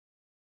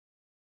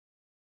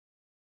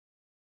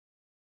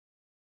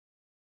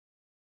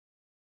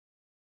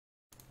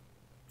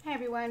Hey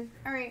everyone.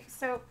 All right,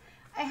 so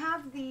I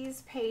have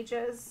these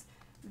pages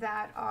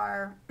that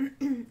are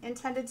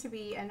intended to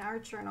be an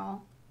art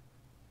journal,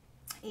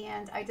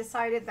 and I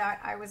decided that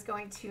I was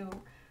going to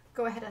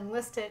go ahead and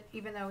list it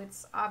even though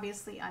it's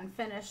obviously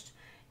unfinished.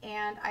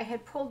 And I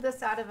had pulled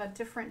this out of a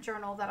different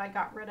journal that I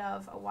got rid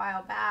of a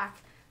while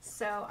back,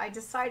 so I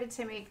decided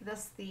to make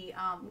this the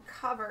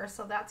cover.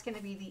 So that's going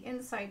to be the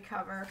inside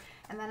cover,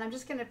 and then I'm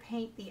just going to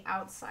paint the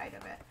outside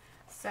of it.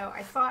 So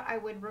I thought I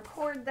would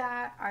record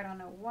that. I don't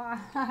know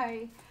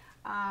why.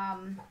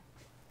 And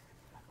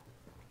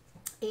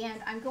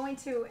I'm going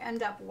to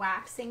end up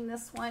waxing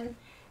this one.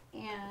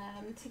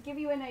 And to give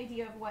you an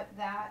idea of what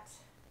that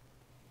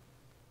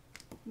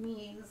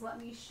means, let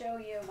me show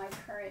you my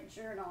current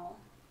journal.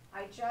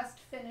 I just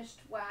finished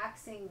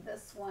waxing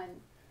this one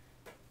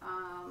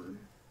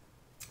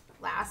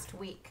last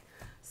week.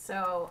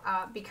 So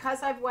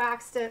because I've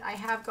waxed it, I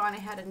have gone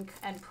ahead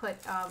and put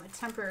a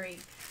temporary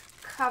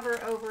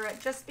cover over it,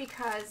 just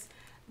because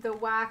the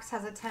wax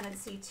has a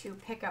tendency to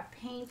pick up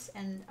paint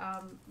and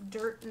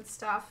dirt and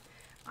stuff.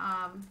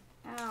 Oh,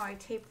 I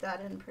taped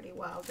that in pretty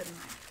well, didn't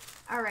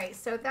I? All right,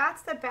 so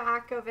that's the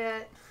back of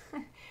it.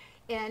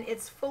 And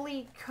it's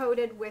fully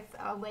coated with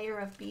a layer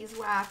of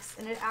beeswax,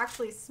 and it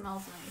actually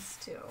smells nice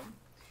too.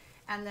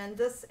 And then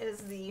this is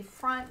the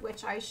front,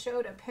 which I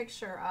showed a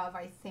picture of,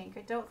 I think.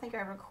 I don't think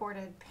I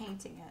recorded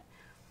painting it.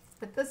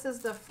 But this is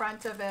the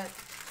front of it,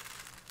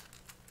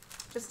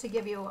 just to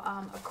give you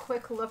a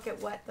quick look at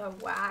what the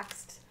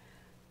waxed,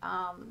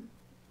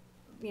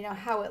 you know,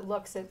 how it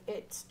looks.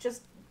 It's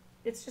just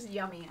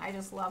yummy. I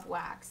just love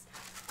wax.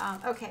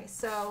 Okay,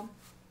 so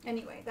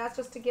anyway, that's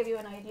just to give you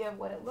an idea of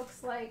what it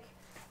looks like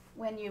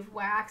when you've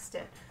waxed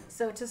it.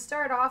 So to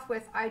start off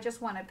with, I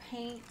just want to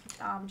paint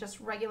just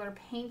regular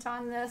paint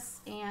on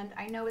this, and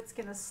I know it's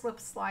going to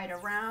slide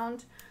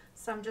around,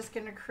 so I'm just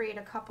going to create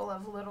a couple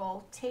of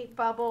little tape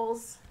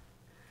bubbles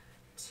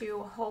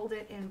to hold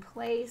it in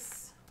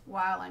place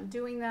while I'm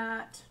doing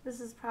that. This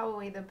is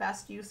probably the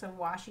best use of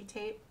washi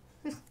tape.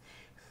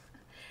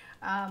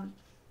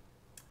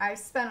 I've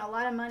spent a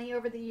lot of money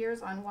over the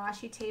years on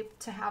washi tape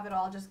to have it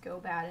all just go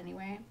bad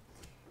anyway.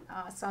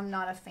 So I'm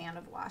not a fan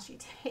of washi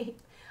tape.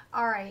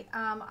 All right,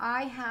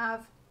 I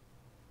have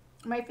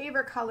my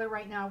favorite color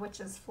right now, which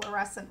is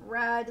fluorescent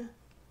red. I'm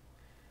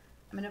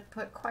going to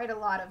put quite a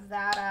lot of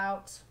that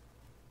out.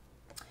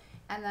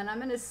 And then I'm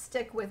going to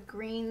stick with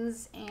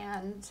greens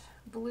and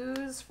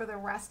blues for the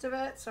rest of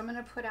it. So I'm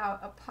going to put out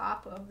a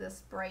pop of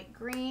this bright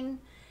green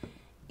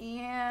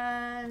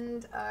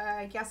and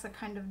I guess a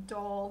kind of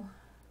dull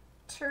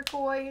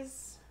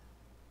turquoise,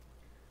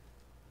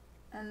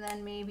 and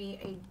then maybe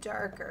a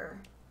darker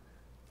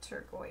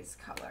turquoise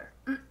color.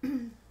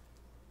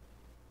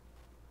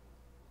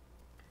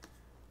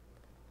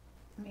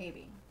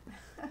 Maybe.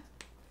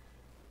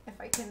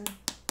 If I can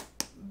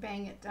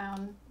bang it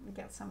down and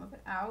get some of it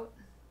out.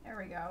 There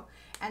we go.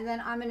 And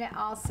then I'm going to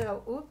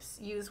also,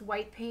 use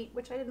white paint,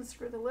 which I didn't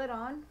screw the lid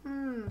on.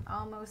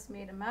 Almost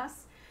made a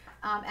mess.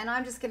 And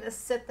I'm just going to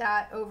sit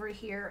that over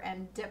here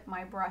and dip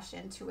my brush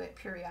into it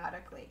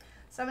periodically.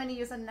 So I'm going to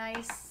use a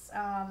nice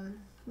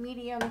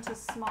medium to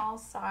small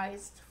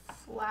sized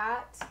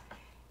flat.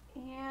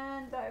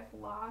 And I've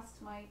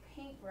lost my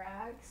paint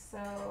rag,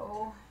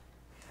 so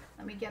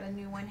let me get a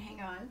new one. Hang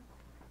on.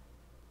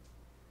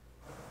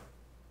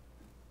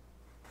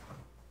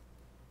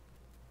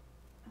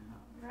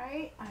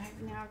 Right,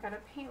 I've now got a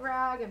paint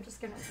rag. I'm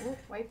just going to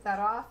wipe that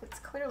off. It's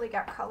clearly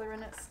got color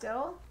in it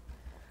still.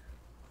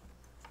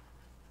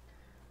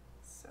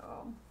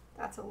 So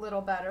that's a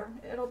little better.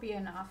 It'll be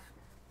enough.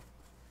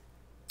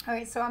 All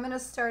right, so I'm going to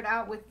start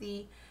out with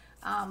the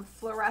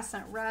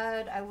fluorescent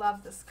red. I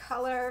love this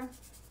color.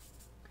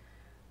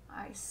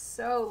 I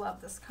so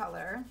love this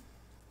color.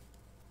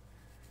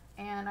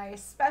 And I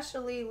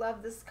especially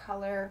love this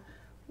color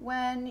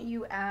when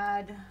you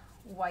add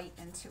white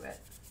into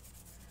it.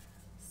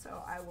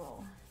 So I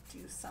will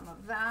do some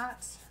of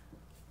that.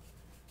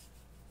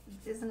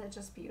 Isn't it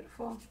just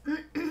beautiful?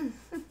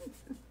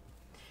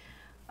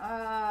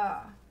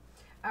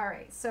 All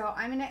right, so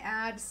I'm going to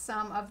add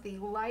some of the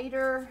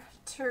lighter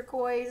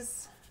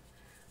turquoise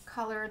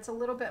color. It's a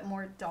little bit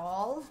more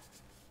dull.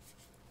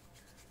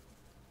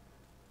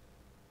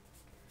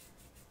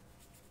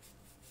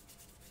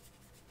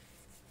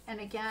 And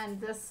again,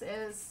 this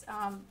is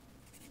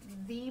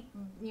the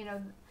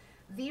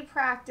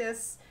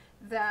practice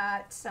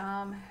that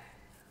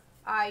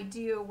I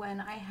do when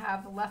I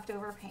have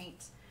leftover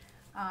paint.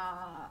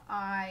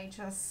 I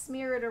just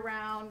smear it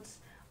around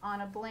on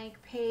a blank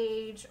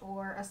page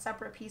or a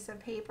separate piece of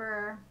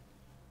paper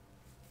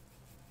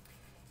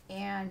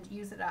and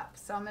use it up.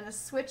 So I'm going to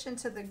switch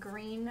into the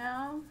green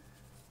now.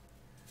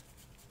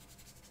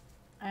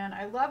 And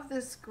I love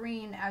this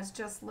green as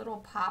just little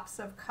pops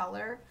of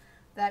color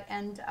that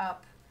end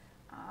up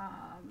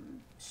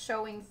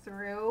showing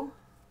through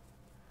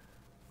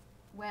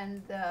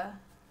when the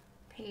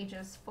page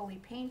is fully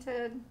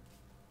painted.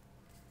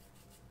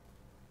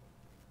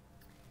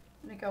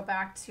 I'm going to go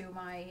back to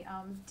my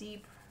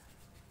deep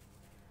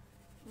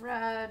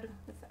red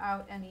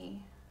without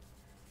any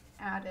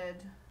added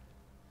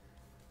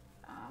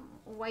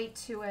white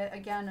to it.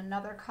 Again,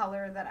 another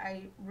color that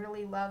I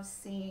really love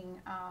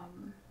seeing,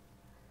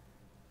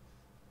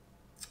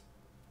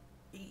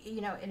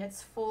 you know, in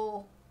its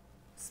full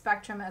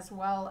spectrum, as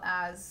well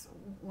as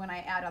when I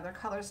add other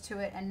colors to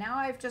it. And now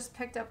I've just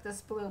picked up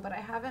this blue, but I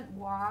haven't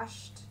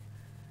washed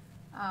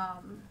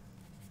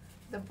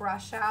the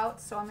brush out,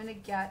 so I'm going to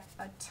get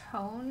a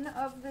tone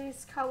of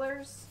these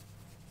colors.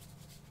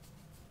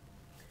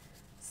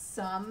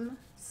 Some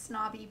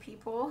snobby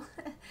people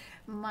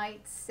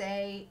might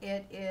say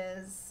it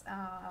is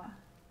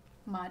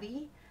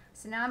muddy.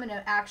 So now I'm going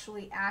to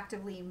actually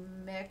actively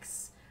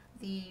mix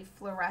the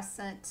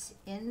fluorescent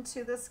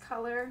into this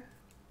color.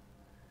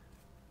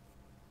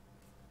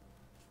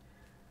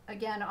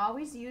 Again,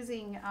 always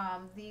using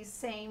these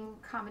same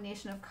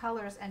combination of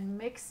colors and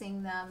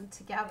mixing them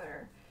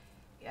together.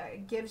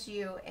 It gives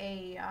you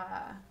a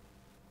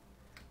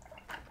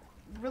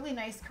really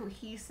nice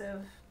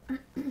cohesive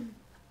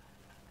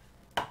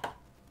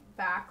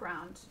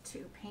background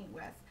to paint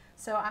with.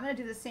 So I'm going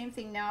to do the same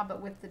thing now,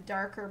 but with the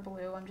darker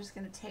blue. I'm just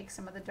going to take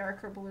some of the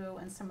darker blue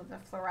and some of the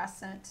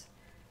fluorescent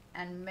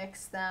and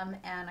mix them,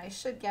 and I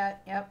should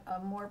get, yep, a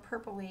more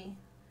purpley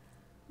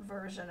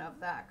version of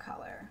that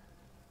color.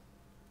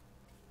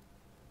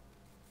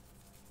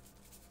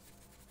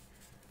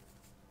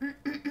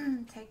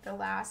 Take the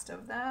last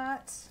of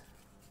that,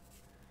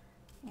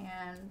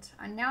 and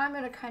now I'm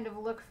going to kind of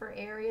look for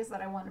areas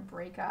that I want to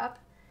break up,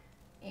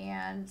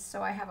 and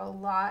so I have a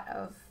lot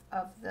of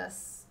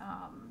this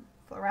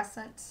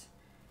fluorescent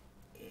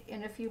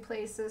in a few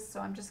places, so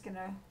I'm just going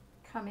to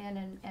come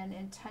in and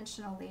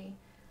intentionally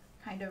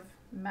kind of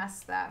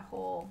mess that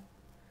whole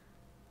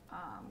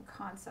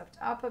concept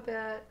up a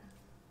bit.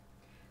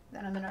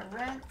 Then I'm going to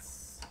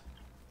rinse.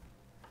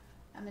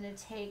 I'm going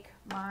to take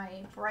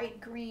my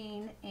bright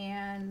green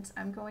and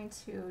I'm going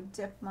to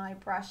dip my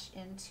brush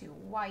into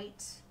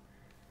white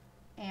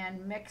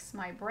and mix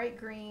my bright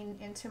green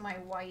into my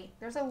white.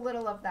 There's a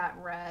little of that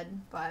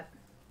red, but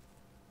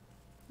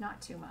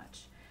not too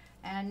much.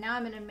 And now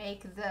I'm going to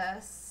make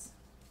this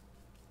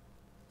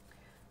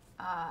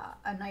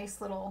a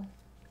nice little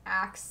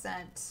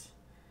accent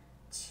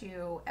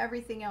to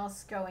everything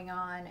else going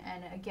on,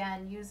 and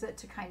again use it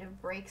to kind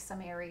of break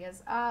some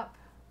areas up.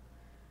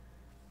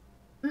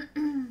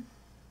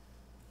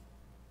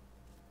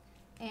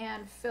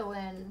 And fill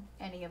in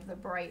any of the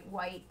bright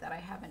white that I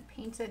haven't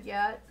painted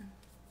yet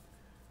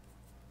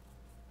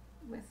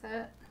with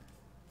it.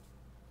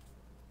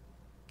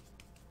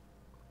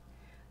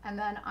 And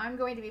then I'm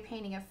going to be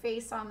painting a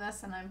face on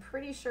this, and I'm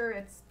pretty sure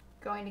it's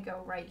going to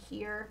go right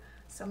here.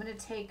 So I'm going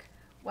to take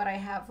what I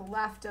have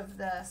left of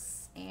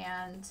this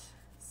and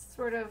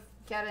sort of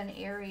get an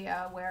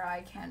area where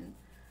I can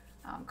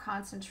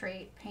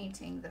concentrate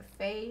painting the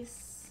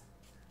face.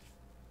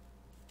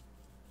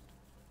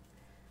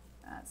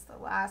 That's the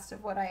last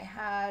of what I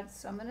had,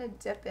 so I'm going to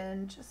dip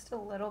in just a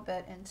little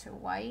bit into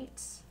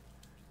white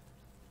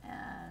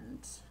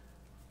and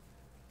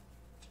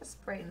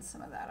just brighten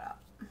some of that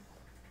up.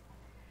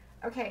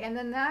 Okay, and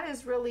then that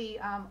is really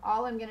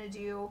all I'm going to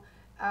do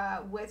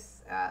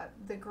with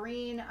the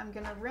green. I'm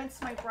going to rinse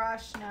my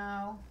brush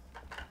now,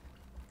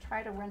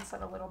 try to rinse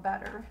it a little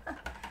better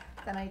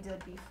than I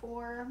did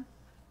before.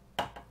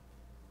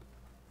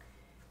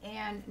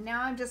 And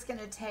now I'm just going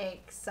to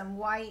take some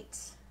white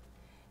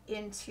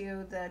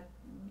into the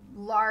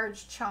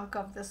large chunk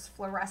of this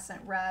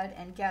fluorescent red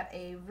and get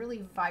a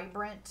really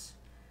vibrant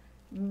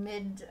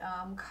mid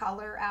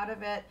color out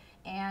of it.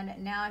 And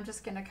now I'm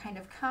just going to kind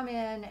of come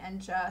in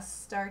and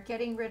just start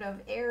getting rid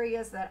of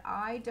areas that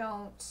I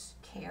don't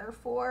care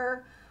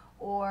for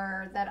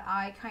or that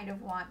I kind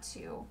of want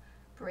to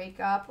break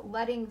up,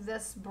 letting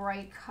this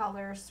bright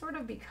color sort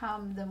of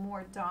become the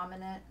more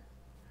dominant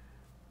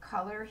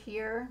color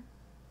here.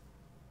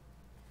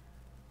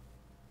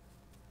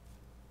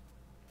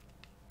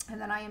 And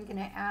then I am going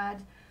to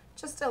add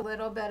just a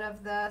little bit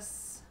of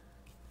this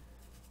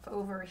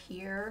over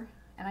here.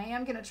 And I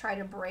am going to try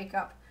to break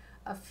up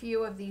a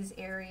few of these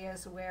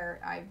areas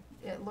where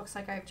it looks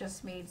like I've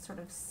just made sort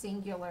of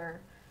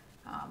singular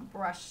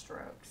brush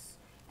strokes.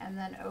 And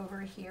then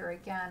over here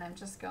again, I'm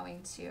just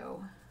going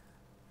to,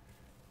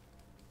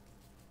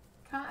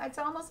 it's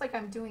almost like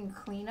I'm doing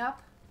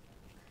cleanup.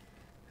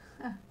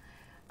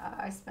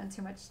 I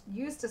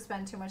used to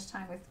spend too much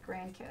time with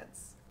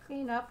grandkids.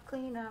 Clean up,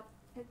 clean up.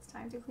 It's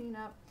time to clean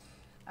up.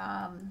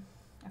 I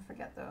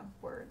forget the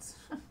words.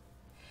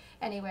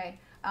 Anyway,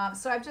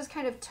 so I've just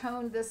kind of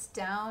toned this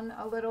down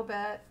a little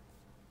bit.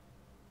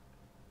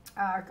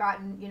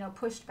 Gotten,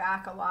 pushed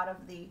back a lot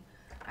of the,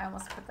 I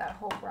almost put that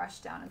whole brush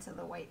down into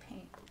the white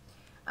paint.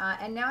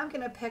 And now I'm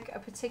going to pick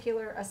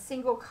a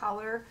single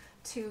color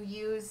to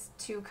use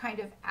to kind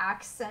of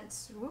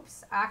accent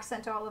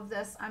all of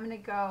this. I'm going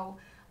to go,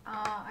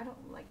 I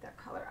don't like that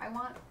color.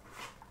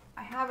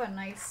 I have a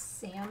nice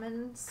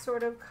salmon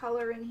sort of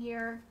color in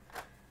here.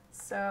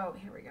 So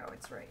here we go,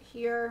 it's right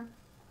here.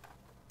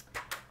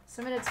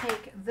 So I'm going to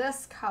take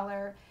this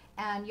color,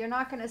 and you're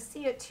not going to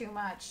see it too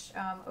much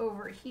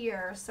over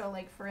here. So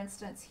like for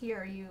instance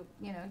here, you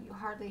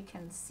hardly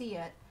can see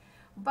it.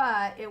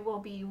 but it will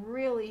be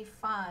really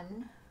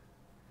fun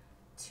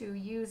to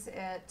use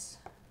it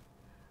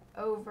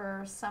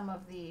over some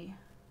of the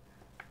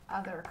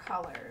other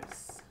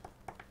colors.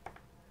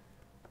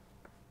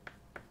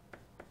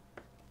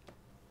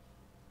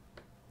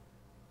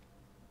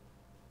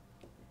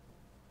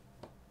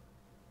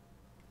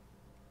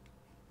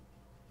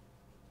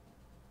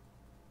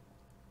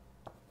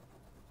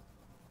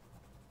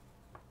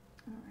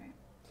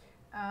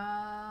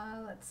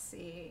 Let's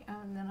see,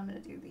 and then I'm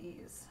going to do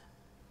these.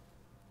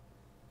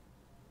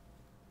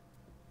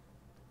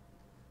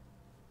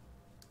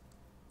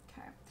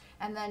 Okay,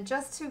 and then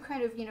just to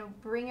kind of, you know,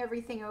 bring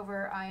everything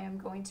over, I am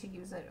going to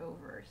use it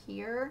over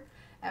here.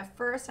 At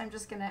first, I'm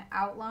just going to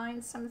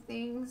outline some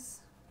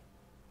things.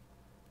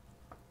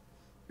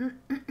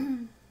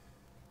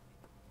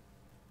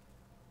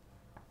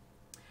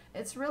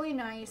 It's really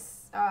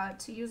nice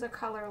to use a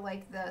color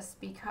like this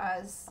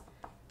because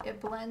it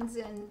blends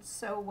in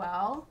so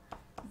well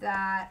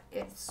that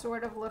it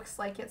sort of looks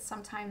like it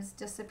sometimes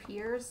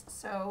disappears.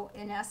 So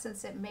in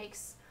essence, it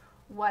makes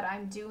what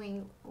I'm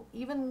doing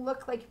even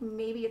look like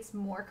maybe it's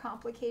more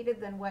complicated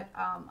than what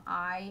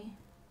I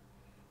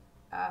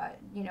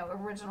you know,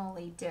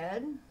 originally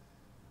did,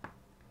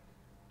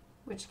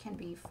 which can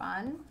be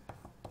fun.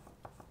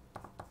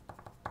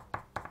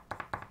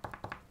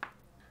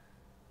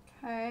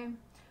 Okay,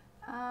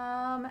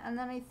 and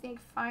then I think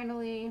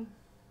finally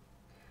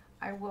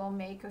I will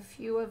make a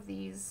few of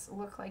these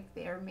look like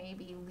they're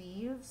maybe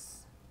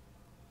leaves.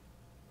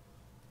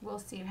 We'll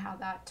see how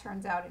that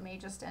turns out. It may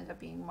just end up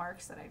being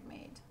marks that I've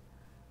made.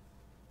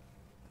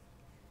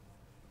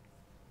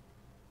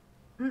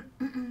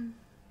 And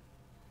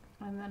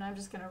then I'm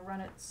just going to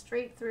run it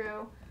straight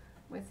through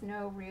with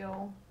no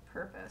real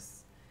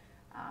purpose.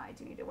 I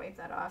do need to wipe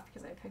that off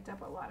because I picked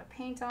up a lot of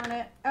paint on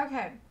it.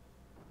 Okay,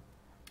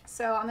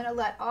 so I'm going to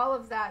let all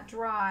of that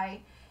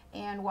dry,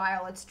 and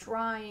while it's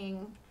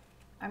drying,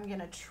 I'm going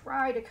to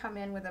try to come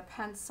in with a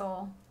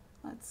pencil.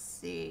 Let's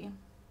see.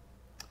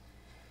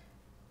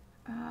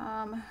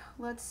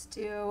 Let's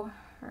do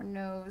her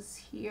nose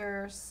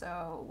here.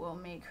 So we'll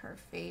make her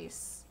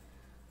face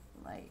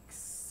like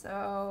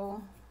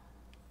so.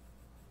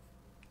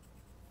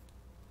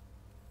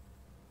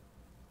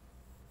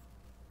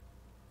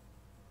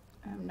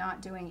 I'm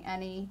not doing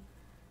any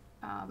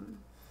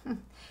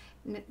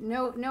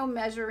no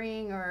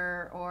measuring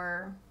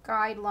or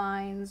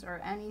guidelines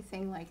or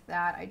anything like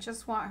that. I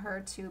just want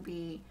her to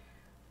be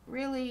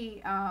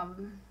really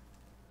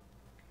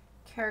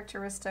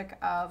characteristic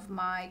of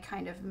my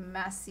kind of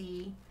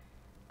messy,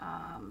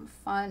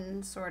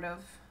 fun, sort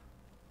of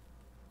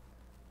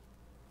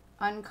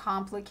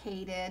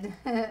uncomplicated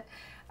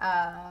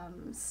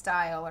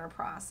style or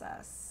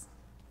process.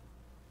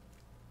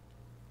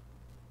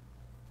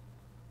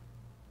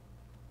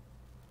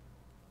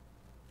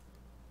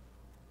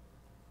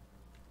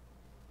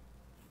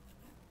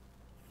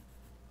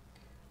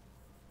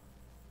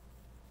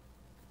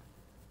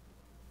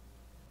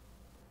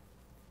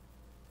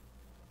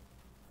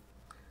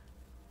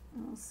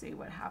 We'll see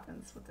what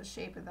happens with the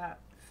shape of that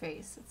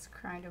face. It's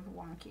kind of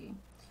wonky.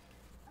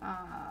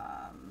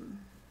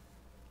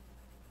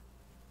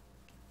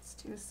 Let's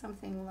do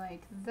something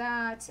like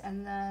that,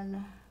 and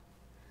then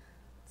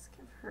let's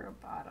give her a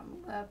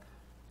bottom lip.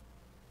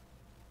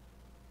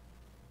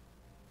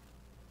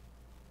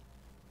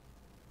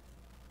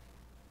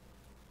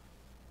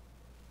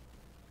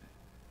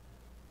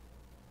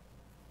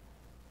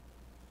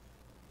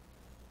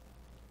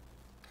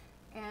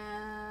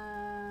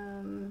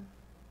 And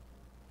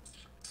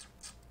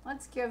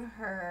let's give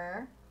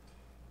her,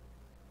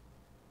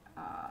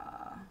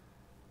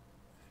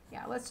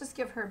 yeah, let's just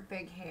give her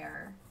big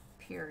hair,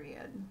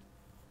 period,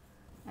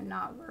 and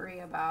not worry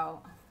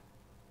about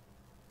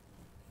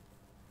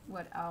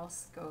what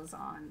else goes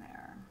on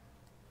there.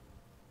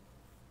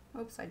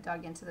 Oops, I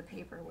dug into the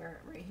paper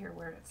where right here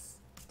where it's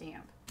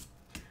damp.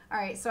 All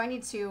right, so I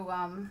need to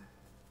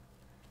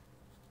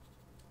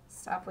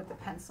stop with the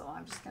pencil.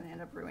 I'm just going to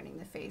end up ruining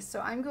the face. So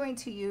I'm going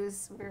to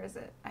use, where is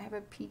it? I have a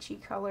peachy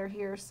color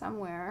here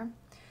somewhere.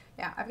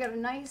 Yeah, I've got a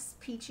nice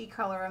peachy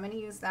color. I'm going to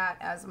use that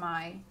as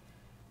my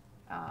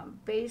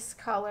base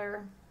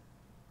color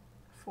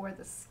for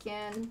the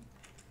skin.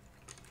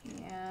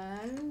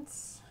 And,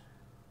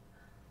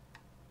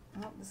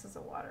 oh, this is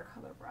a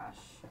watercolor brush.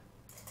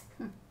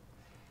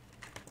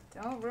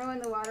 Don't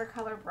ruin the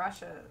watercolor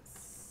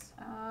brushes.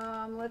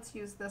 Let's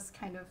use this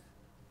kind of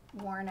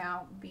worn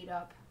out, beat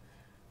up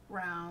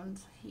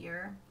round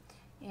here.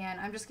 And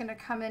I'm just going to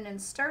come in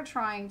and start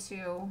trying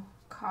to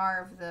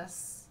carve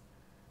this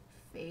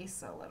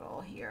face a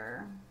little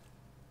here.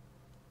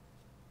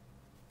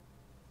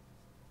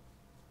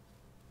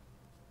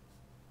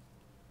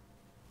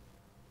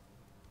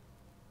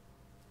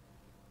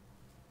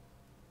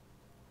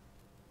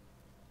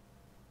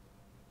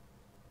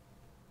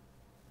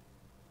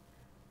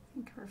 I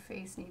think her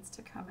face needs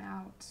to come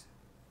out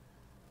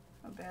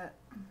a bit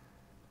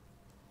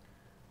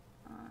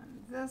on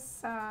this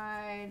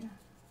side.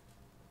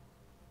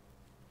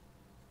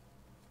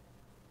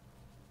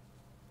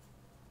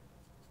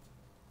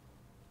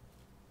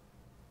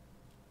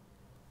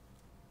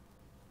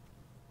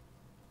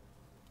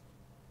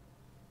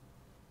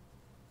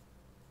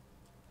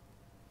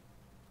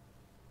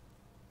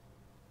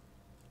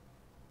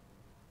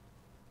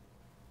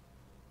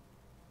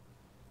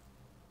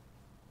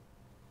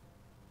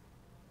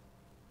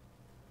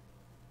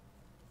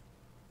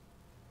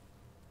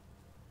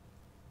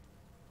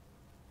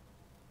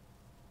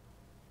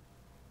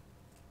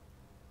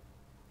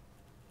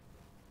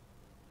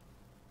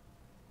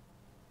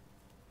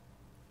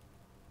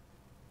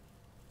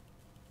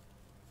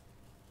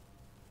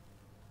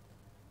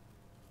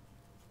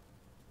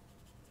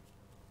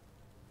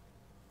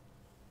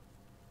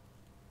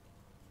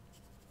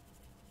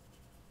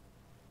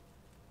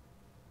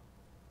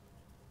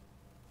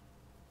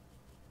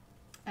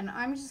 And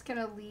I'm just going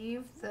to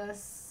leave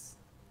this,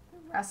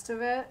 the rest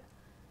of it,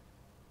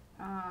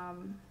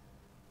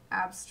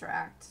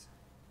 abstract.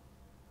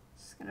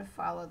 Just going to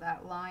follow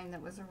that line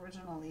that was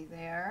originally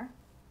there.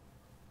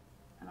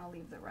 And I'll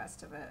leave the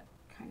rest of it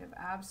kind of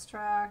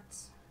abstract.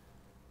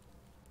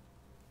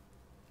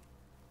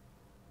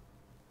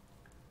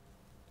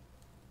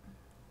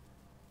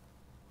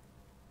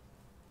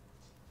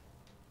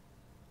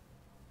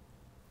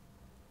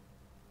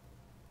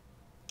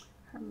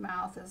 Her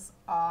mouth is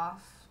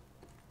off.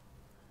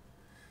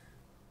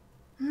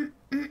 A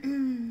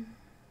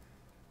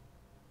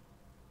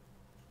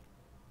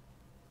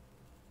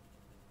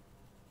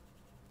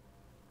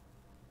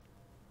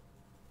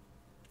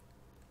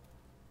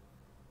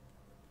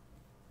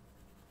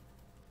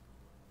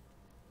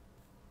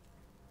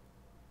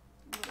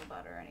little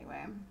better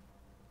anyway.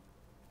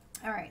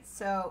 All right,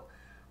 so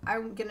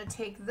I'm gonna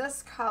take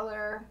this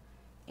color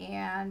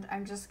and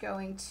I'm just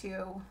going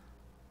to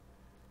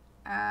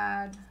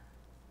add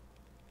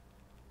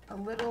a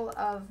little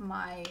of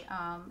my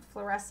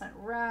fluorescent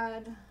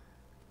red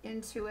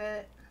into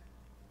it.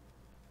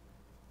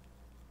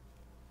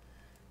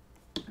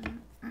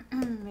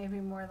 Maybe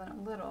more than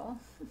a little.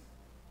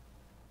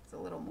 It's a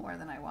little more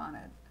than I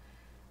wanted.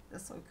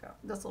 This will go.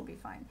 This will be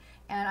fine.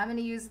 And I'm going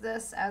to use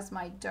this as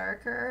my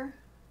darker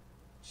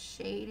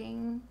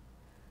shading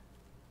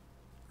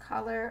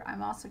color.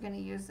 I'm also going to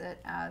use it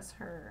as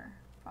her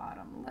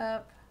bottom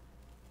lip.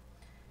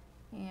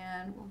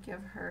 And we'll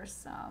give her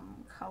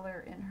some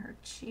color in her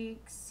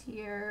cheeks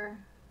here.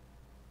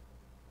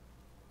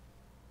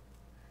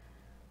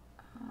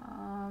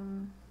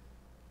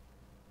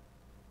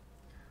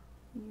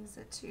 Use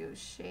it to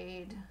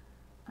shade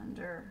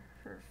under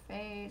her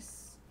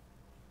face.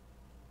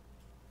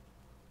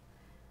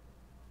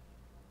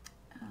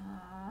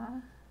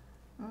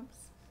 Oops.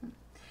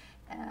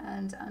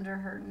 And under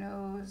her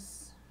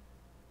nose,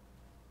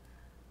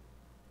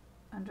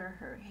 under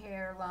her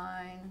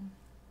hairline.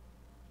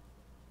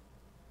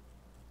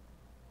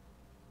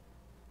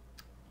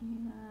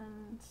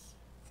 And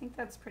I think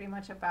that's pretty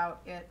much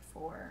about it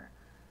for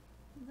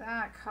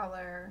that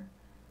color.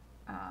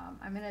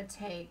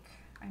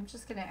 I'm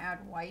just going to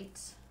add white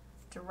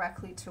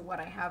directly to what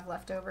I have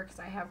left over because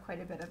I have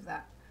quite a bit of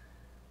that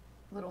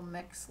little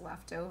mix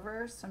left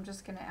over. So I'm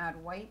just going to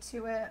add white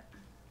to it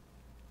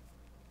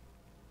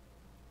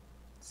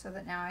so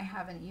that now I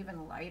have an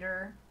even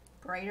lighter,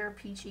 brighter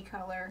peachy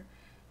color.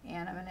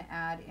 And I'm going to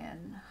add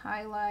in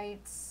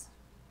highlights.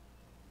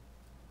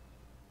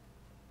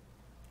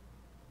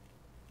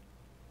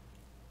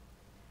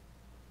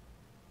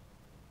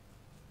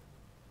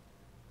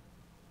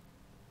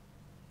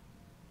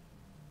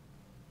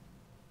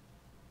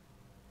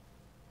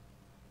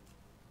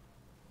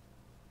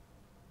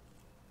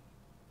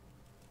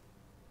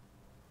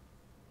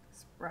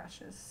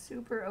 Brush is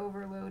super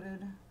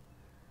overloaded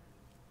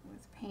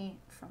with paint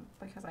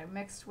because I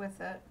mixed with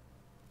it.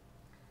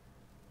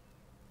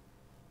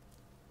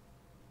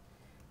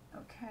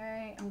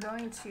 Okay, I'm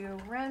going to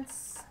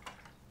rinse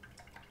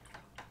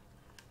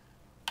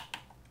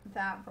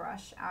that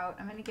brush out.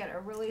 I'm going to get a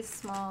really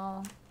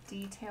small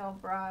detail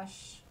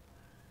brush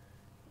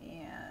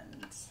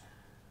and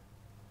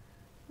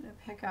I'm going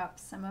to pick up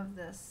some of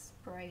this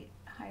bright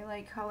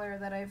highlight color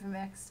that I've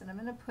mixed and I'm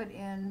going to put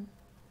in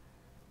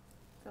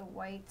the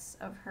whites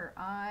of her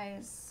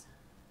eyes.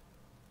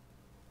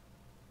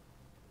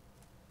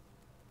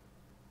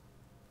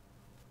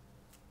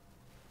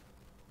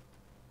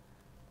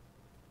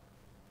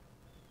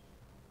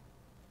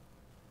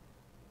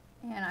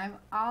 And I'm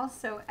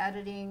also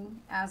editing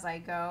as I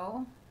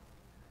go,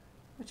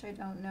 which I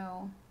don't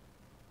know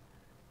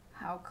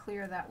how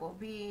clear that will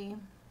be.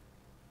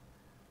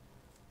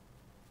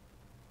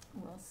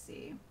 We'll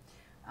see.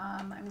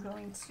 I'm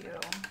going to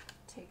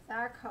take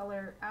that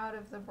color out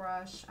of the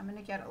brush. I'm going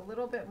to get a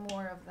little bit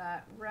more of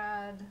that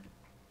red.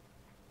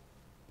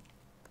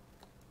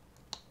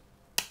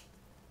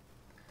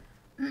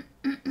 I'm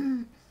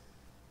going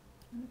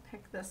to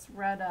pick this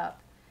red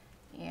up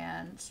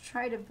and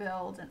try to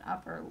build an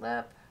upper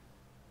lip.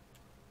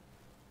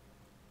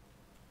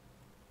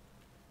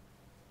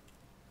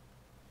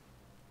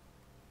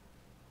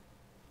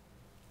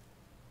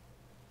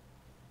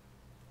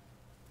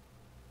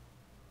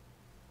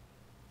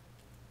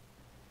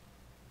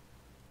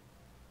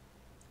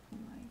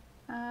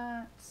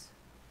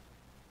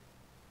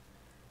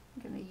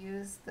 I'm going to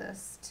use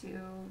this to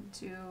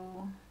do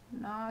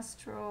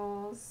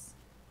nostrils.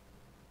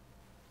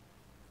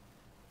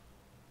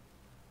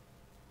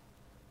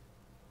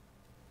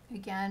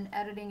 Again,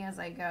 editing as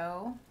I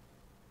go.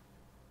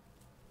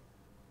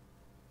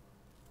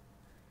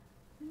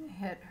 I'm going to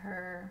hit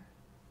her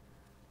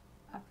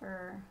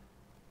upper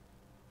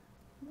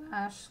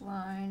lash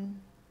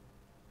line.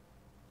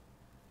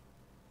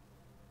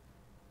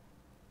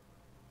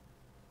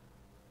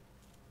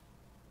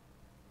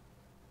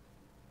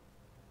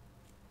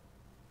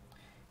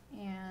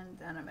 And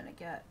then I'm going to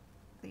get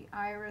the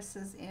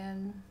irises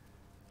in.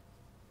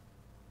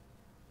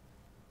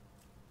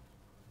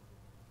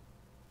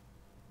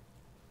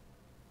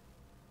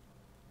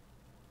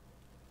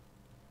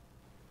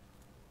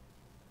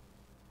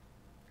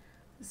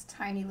 this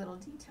tiny little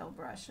detail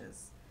brush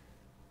is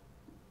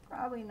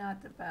probably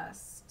not the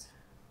best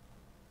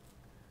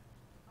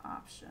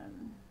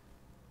option,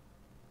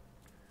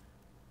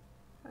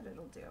 but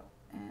it'll do.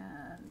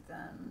 And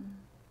then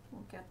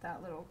we'll get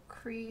that little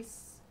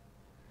crease,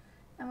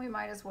 and we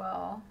might as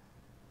well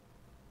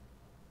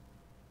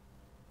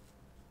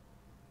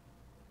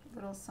a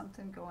little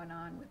something going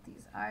on with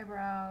these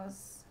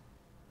eyebrows.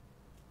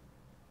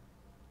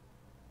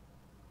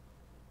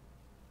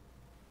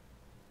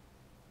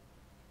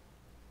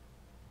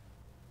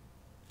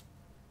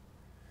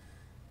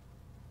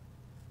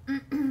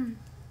 And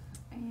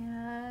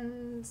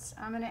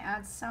I'm going to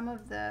add some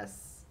of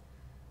this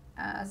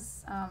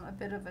as a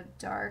bit of a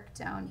dark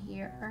down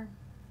here.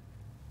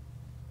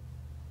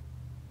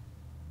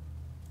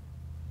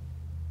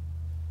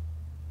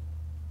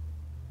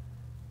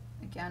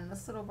 Again,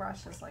 this little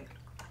brush is like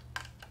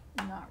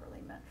not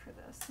really meant for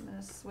this. I'm going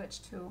to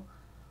switch to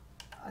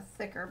a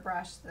thicker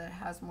brush that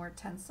has more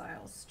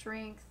tensile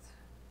strength,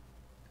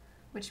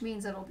 which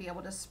means it'll be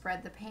able to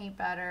spread the paint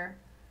better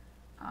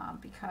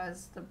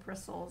because the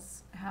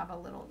bristles have a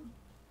little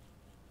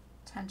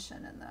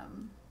tension in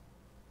them.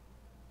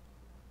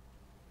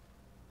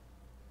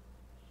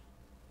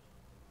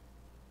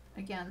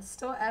 Again,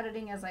 still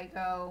editing as I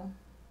go.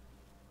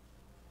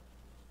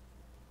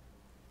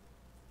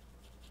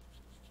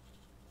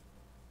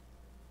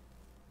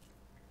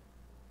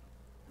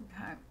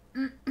 Okay.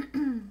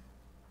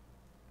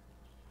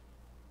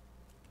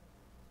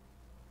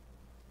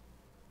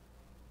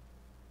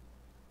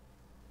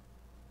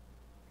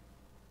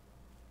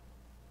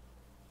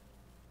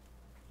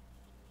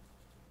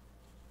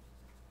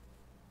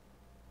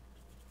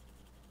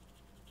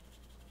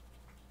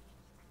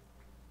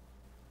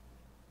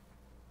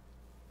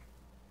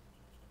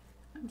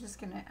 I'm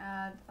just going to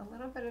add a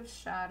little bit of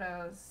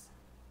shadows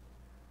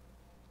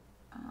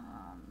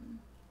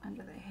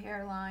under the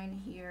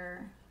hairline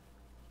here.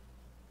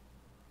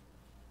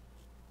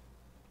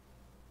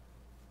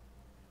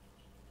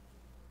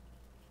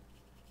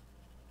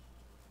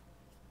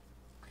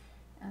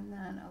 And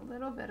then a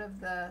little bit of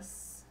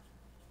this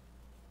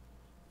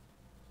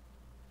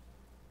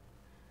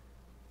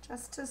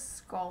just to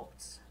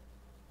sculpt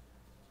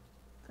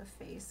the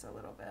face a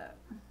little bit.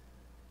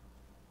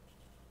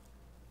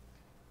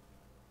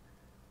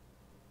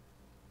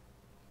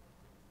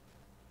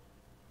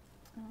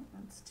 Oh,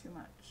 that's too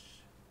much.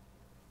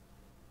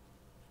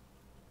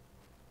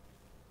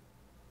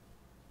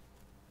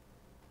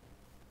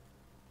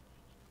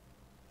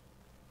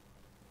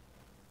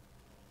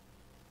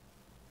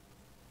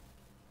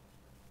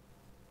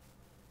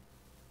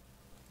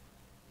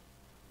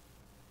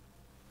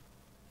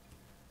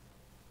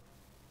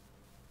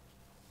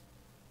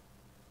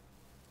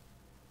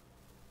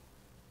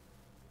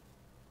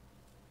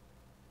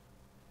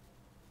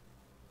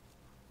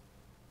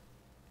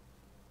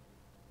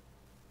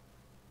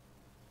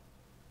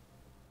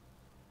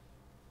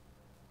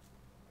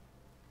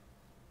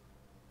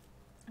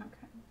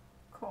 Okay,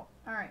 cool.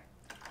 All right.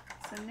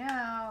 So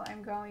now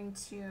I'm going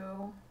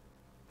to,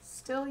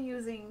 still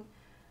using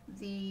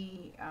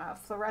the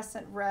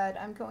fluorescent red,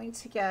 I'm going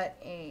to get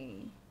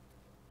a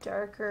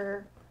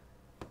darker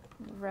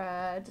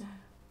red.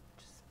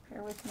 Just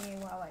bear with me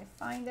while I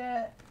find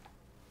it.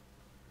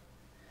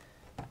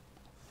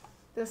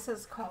 This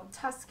is called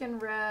Tuscan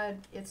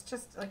red. It's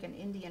just like an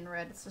Indian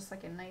red. It's just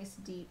like a nice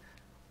deep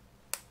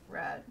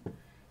red.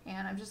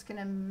 And I'm just going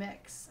to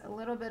mix a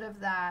little bit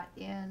of that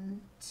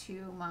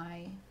into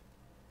my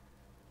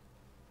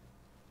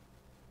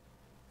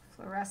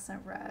fluorescent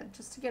red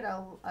just to get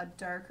a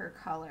darker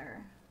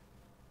color.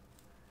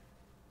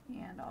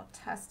 And I'll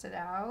test it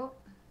out.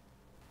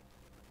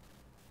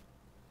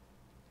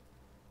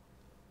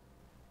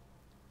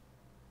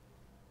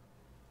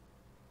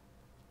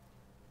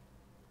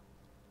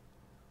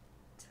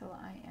 Till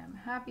I am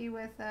happy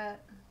with it.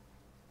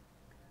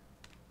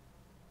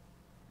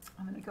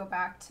 I'm going to go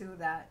back to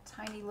that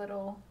tiny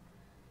little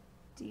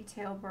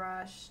detail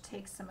brush,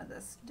 take some of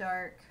this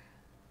dark.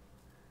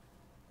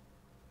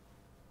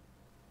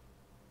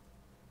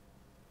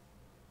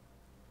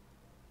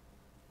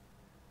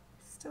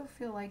 Still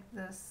feel like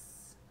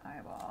this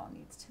eyeball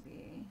needs to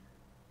be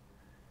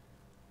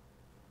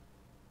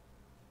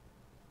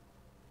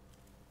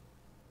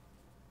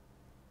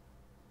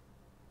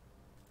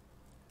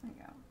there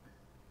you go.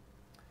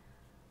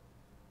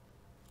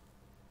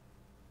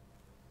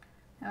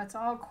 Now it's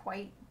all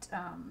quite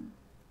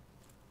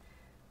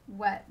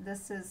wet.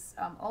 This is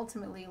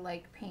ultimately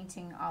like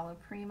painting alla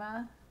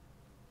prima.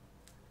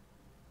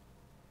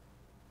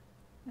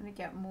 I'm going to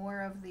get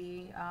more of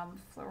the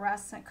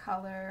fluorescent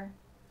color.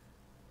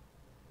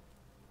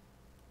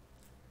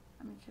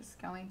 I'm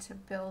just going to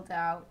build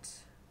out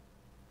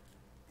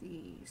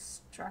the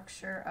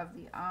structure of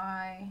the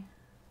eye.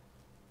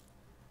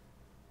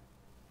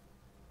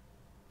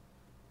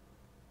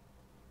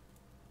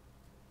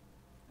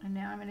 And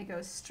now I'm going to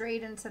go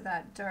straight into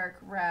that dark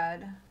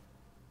red.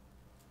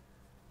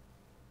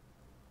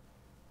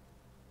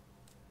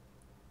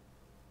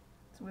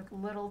 So with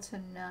little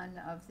to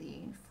none of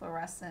the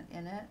fluorescent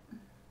in it.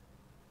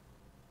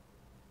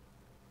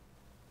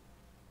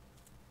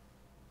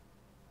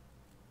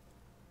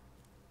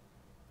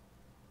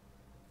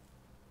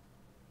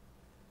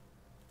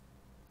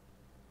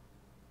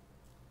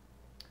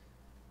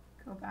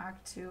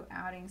 back to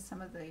adding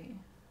some of the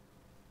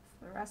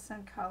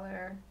fluorescent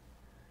color.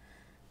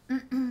 Oh,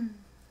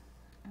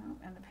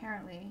 and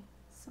apparently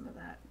some of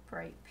that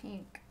bright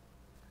pink.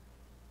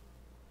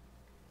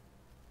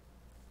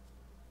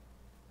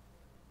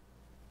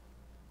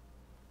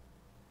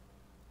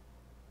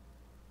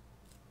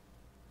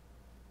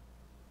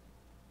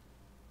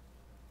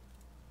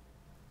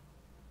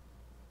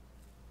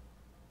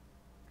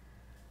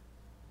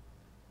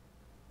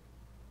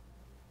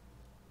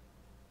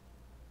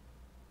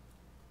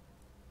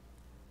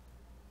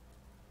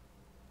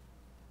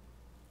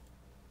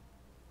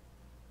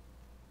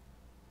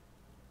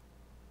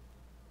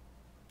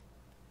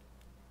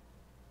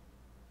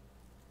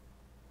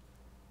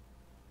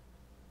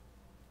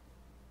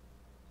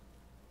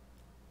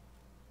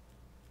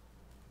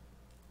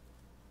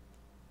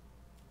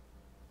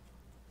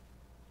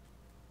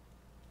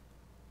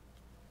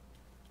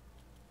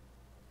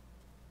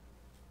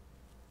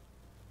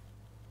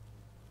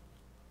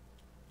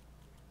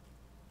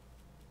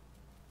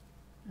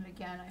 And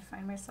again, I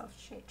find myself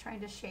trying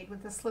to shade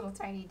with this little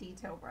tiny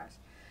detail brush.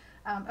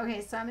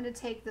 Okay, so I'm going to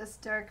take this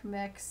dark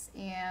mix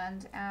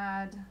and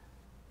add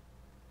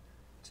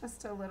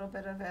just a little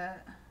bit of it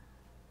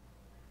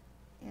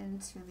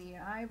into the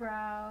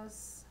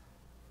eyebrows.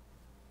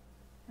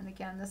 And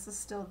again, this is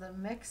still the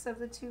mix of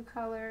the two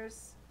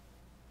colors.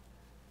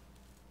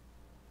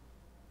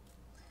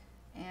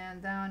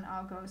 And then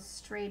I'll go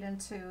straight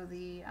into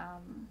the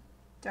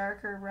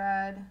darker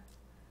red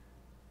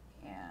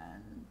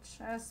and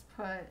just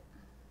put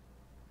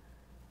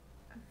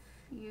a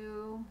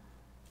few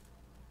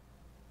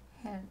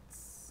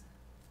hints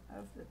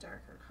of the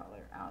darker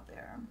color out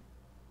there.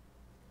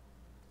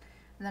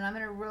 And then I'm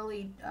going to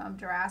really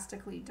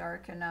drastically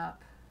darken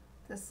up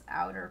this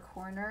outer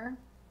corner.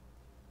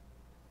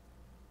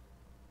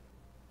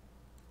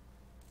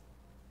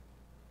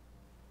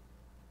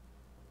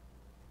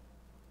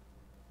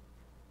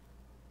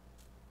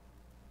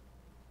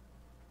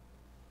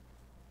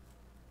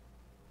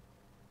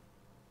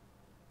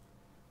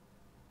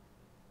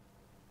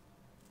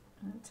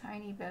 And a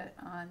tiny bit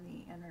on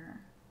the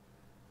inner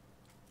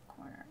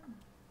corner.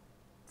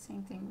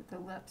 Same thing with the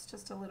lips,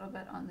 just a little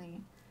bit on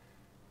the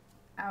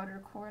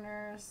outer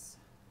corners.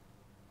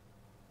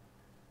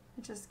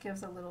 It just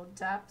gives a little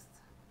depth.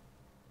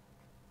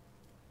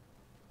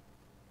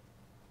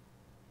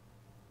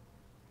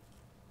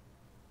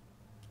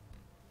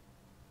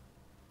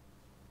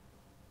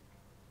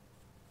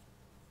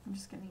 I'm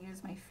just going to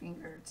use my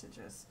finger to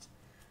just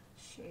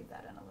shade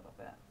that in a little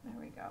bit. There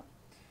we go.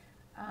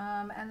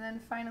 And then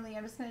finally,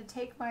 I'm just going to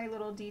take my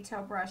little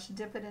detail brush,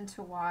 dip it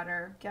into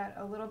water, get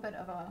a little bit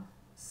of a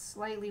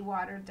slightly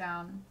watered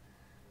down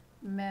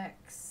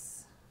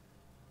mix,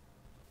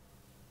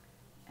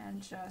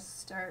 and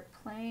just start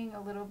playing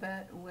a little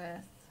bit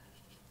with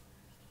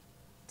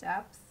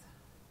depth.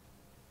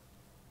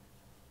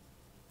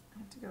 I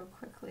have to go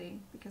quickly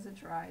because it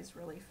dries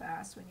really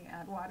fast when you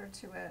add water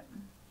to it.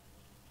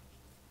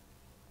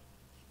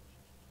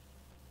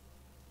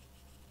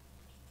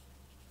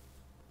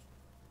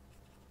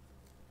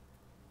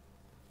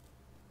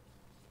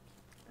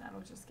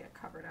 That'll just get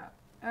covered up.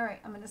 All right,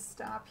 I'm going to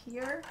stop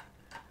here.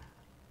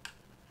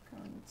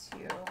 Going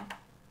to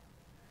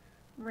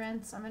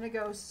rinse. I'm going to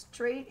go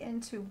straight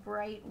into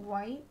bright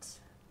white.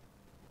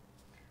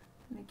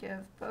 I'm going to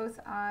give both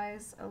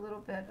eyes a little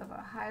bit of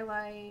a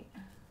highlight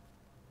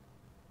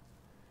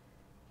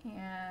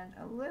and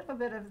a little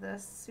bit of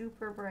this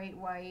super bright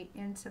white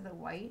into the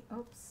white.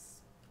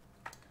 Oops.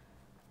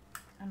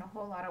 And a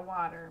whole lot of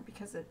water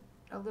because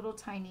a little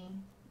tiny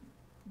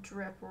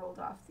drip rolled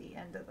off the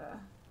end of the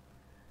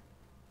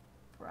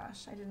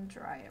brush. I didn't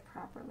dry it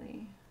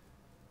properly.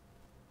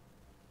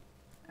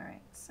 All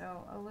right,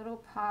 so a little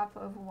pop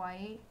of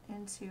white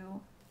into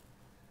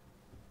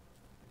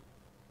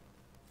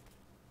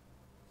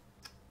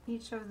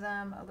each of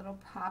them, a little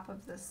pop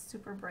of this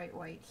super bright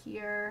white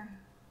here.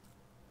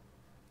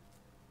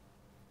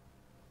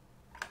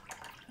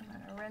 I'm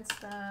going to rinse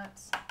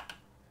that.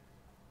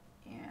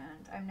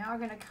 And I'm now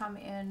going to come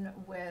in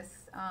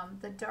with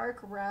the dark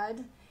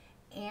red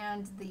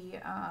and the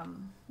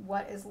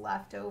what is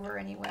left over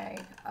anyway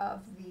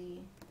of the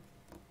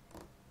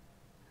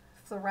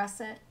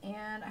fluorescent,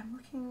 and I'm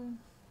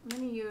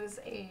going to use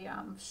a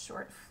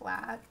short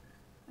flat,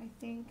 I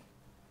think.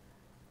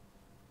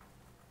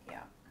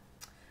 Yeah.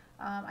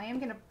 I am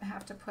going to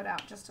have to put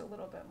out just a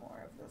little bit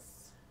more of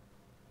this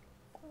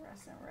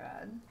fluorescent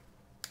red,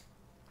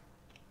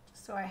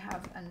 just so I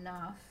have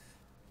enough.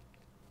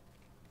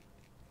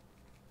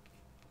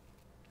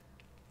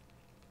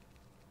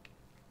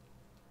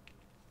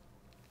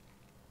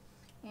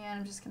 And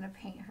I'm just going to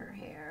paint her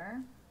hair.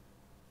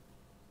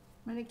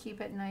 I'm going to keep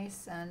it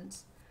nice and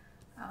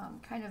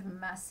kind of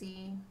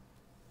messy.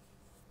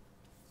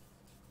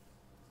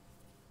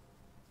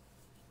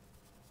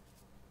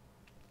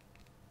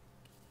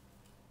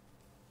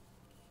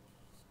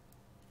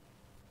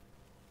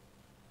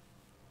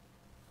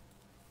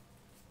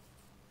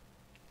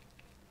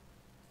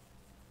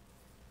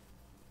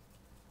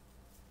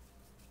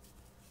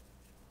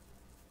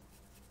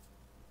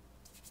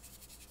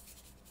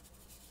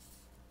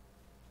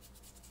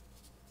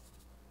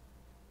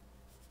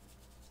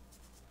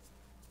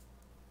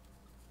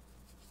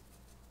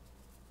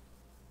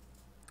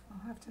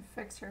 to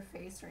fix her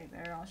face right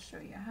there. I'll show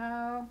you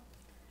how.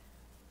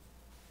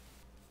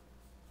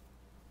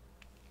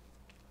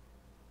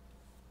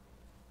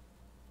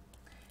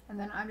 And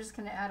then I'm just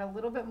going to add a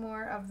little bit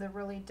more of the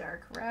really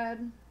dark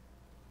red.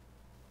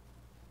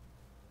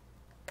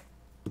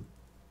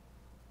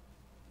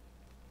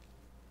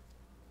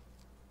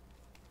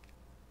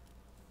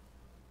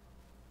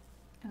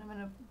 And I'm going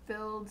to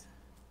build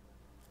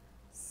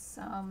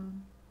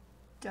some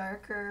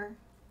darker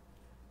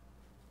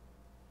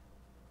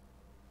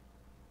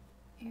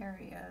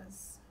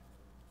areas.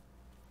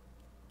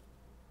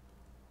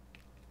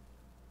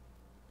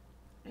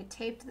 I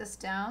taped this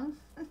down.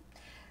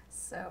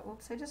 So,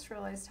 oops, I just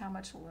realized how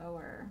much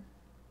lower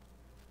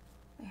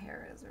the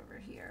hair is over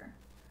here.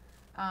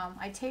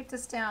 I taped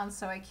this down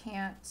so I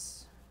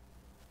can't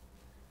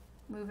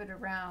move it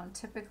around.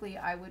 Typically,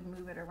 I would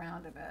move it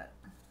around a bit.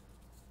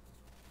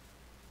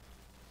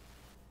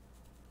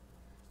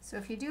 So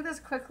if you do this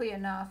quickly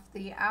enough,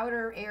 the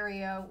outer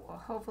area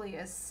hopefully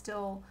is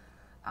still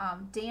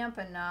damp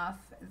enough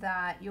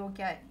that you'll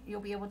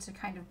be able to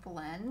kind of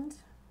blend.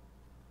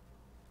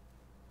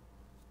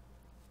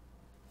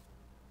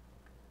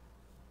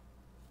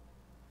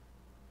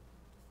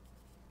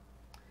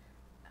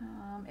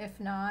 If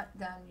not,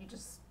 then you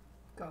just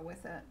go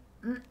with it.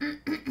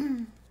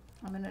 I'm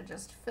going to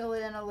just fill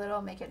it in a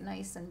little, make it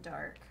nice and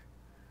dark.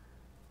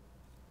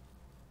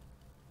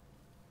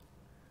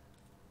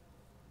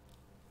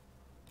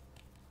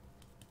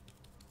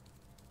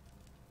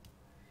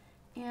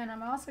 And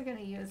I'm also going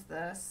to use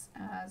this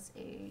as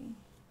a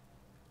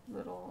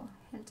little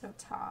hint of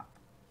top.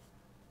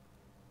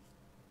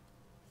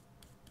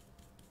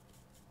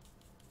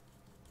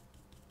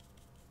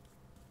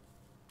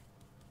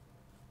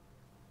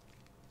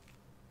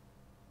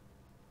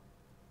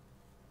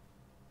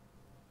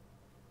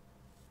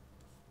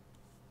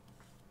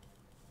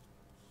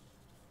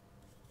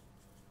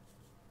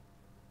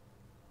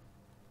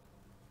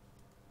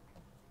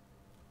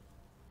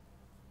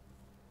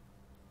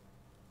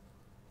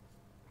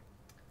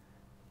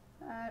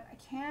 But I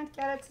can't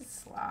get it to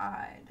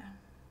slide.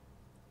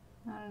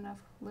 Not enough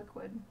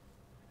liquid.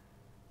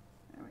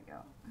 There we go.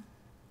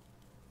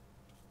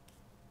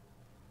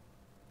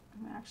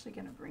 I'm actually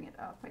going to bring it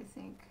up, I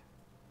think.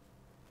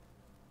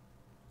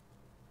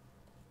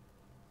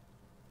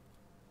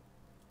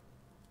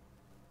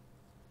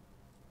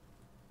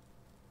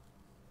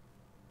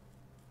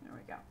 There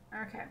we go.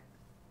 Okay.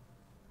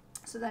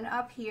 So then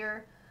up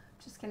here,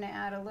 I'm just going to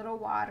add a little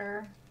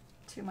water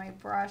to my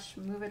brush,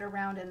 move it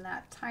around in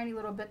that tiny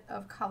little bit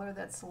of color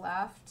that's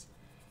left,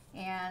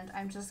 and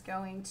I'm just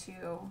going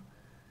to,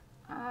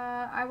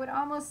 I would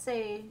almost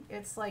say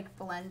it's like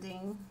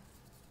blending,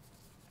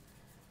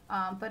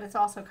 but it's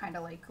also kind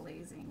of like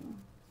glazing.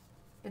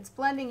 It's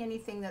blending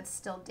anything that's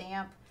still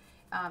damp,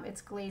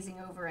 it's glazing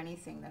over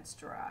anything that's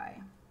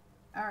dry.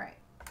 All right,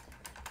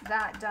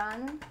 that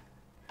done.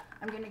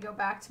 I'm going to go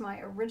back to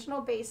my original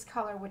base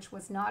color, which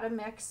was not a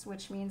mix,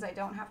 which means I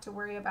don't have to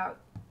worry about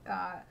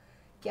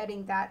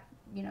getting that,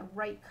 you know,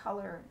 right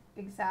color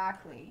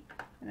exactly.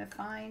 I'm going to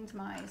find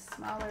my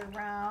smaller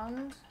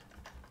round,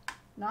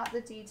 not the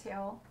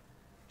detail,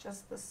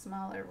 just the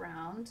smaller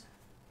round.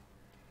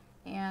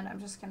 And I'm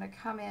just going to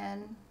come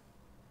in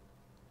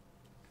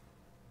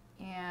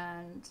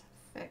and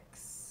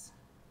fix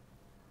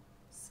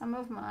some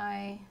of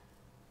my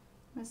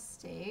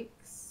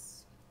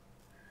mistakes.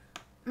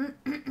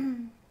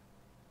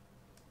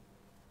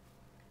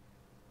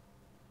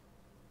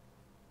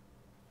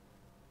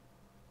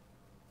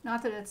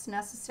 Not that it's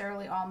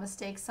necessarily all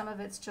mistakes. Some of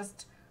it's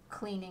just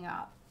cleaning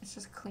up. It's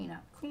just clean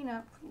up, clean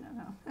up, clean up.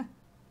 No.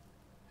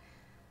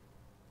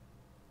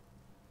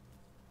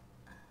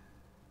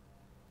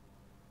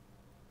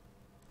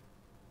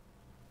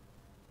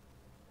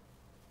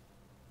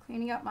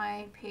 Cleaning up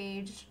my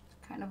page,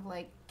 kind of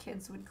like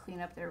kids would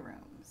clean up their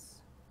rooms.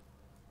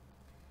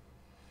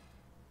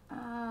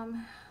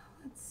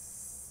 Let's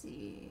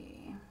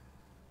see.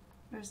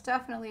 There's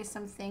definitely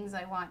some things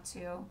I want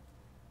to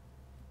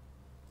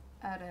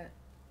edit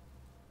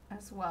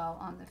as well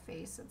on the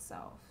face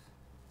itself.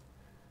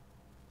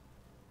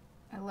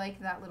 I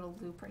like that little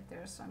loop right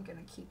there, so I'm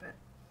going to keep it.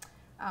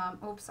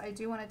 Oops, I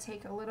do want to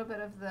take a little bit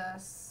of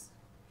this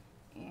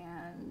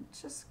and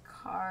just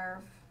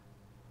carve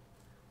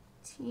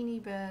a teeny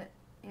bit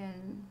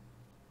in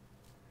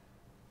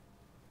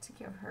to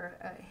give her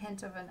a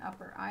hint of an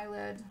upper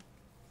eyelid.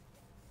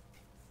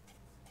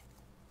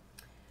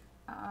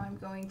 I'm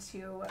going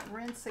to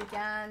rinse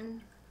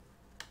again,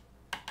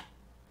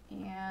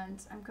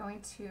 and I'm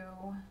going to,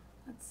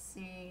 let's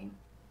see,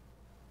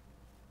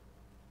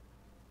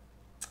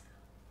 I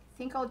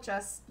think I'll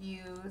just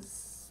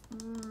use,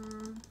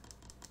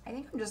 I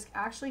think I'm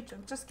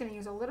just going to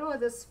use a little of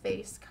this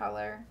face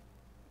color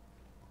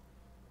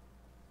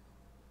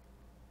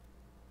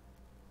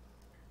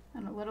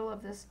and a little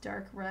of this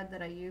dark red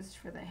that I used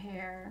for the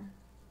hair.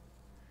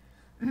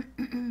 There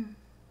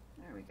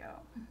we go.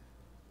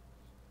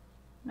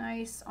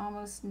 Nice,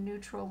 almost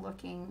neutral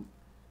looking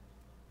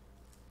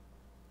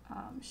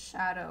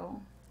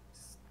shadow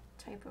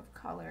type of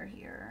color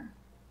here.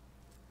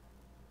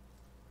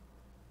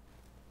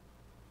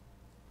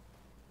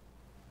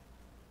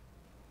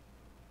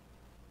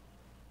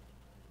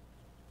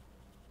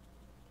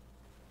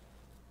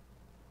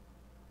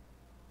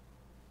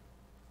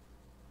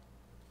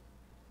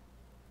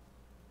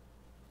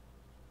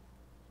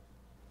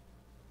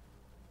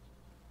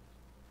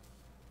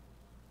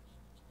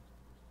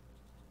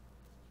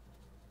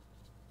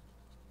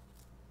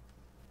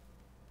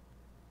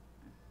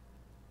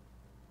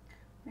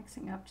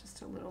 Mixing up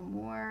just a little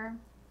more.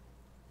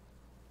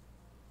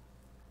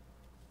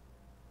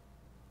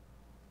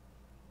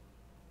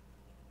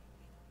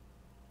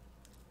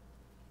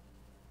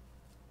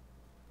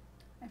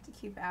 I have to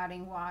keep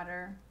adding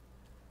water.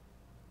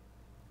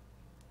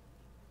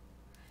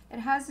 It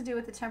has to do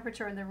with the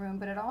temperature in the room,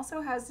 but it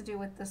also has to do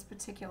with this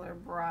particular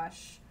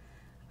brush.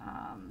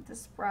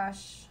 This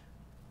brush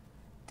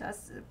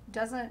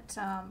doesn't,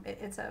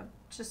 it's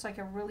just like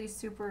a really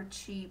super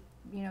cheap,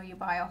 you know, you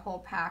buy a whole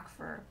pack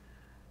for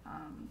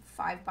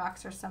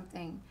 $5 or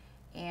something,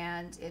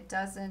 and it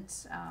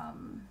doesn't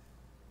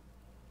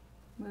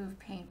move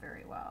paint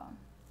very well.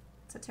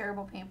 It's a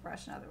terrible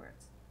paintbrush, in other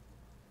words,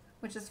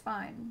 which is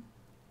fine.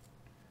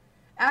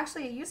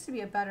 Actually, it used to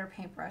be a better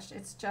paintbrush.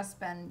 It's just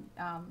been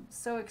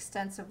so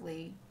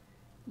extensively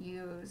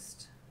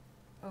used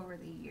over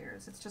the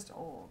years. It's just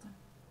old.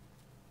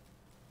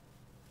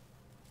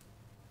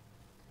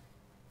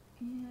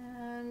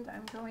 And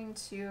I'm going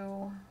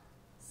to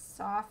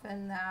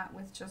soften that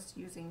with just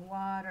using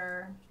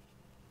water.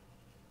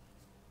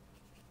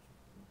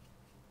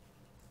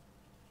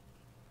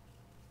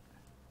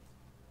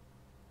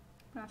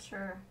 Not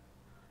sure.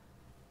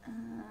 I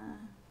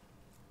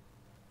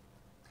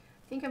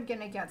think I'm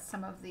gonna get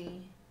some of the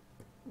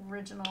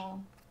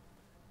original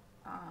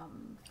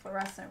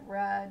fluorescent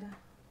red.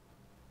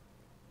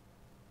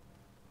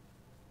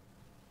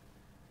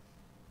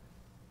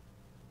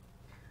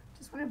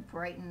 Just want to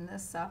brighten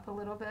this up a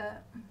little bit.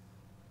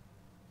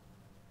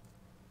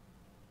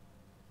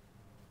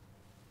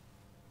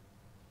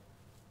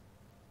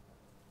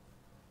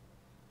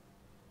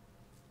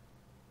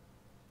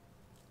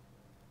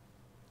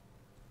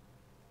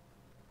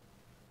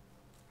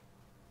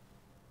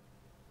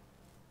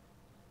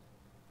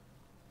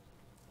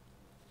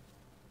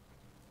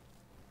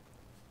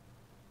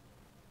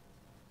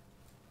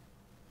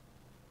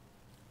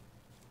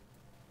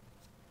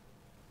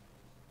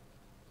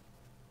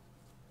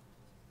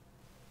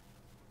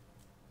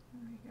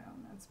 There we go,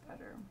 that's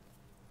better.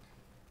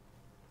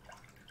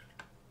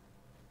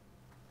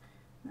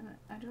 And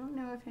I don't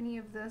know if any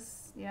of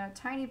this, yeah, a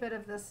tiny bit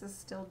of this is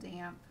still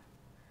damp.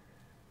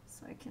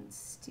 So I can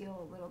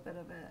steal a little bit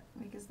of it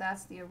because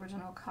that's the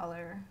original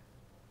color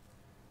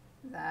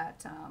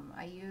that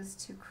I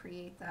used to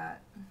create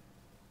that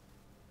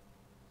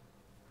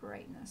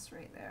brightness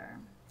right there.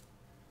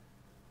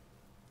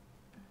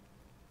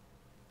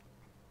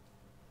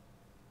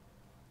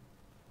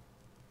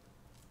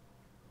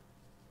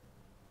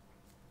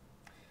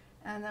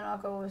 And then I'll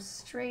go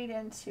straight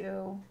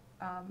into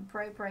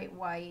bright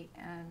white,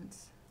 and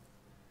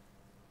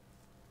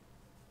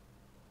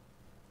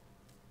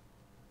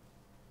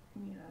I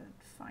need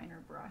a finer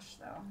brush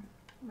though.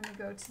 I'm going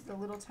to go to the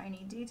little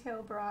tiny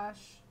detail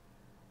brush,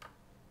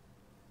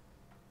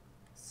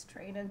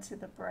 straight into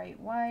the bright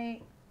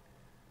white,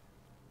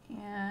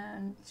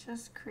 and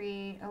just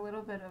create a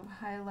little bit of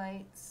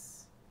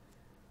highlights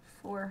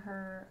for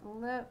her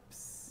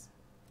lips.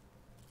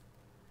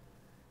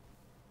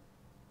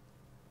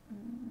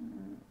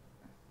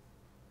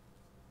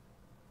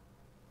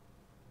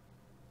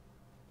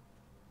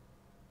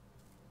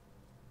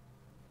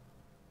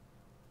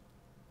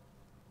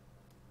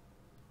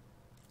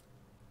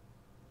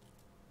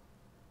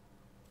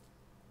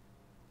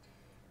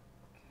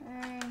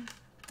 Okay,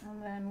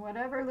 and then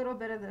whatever little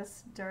bit of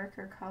this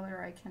darker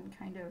color I can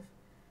kind of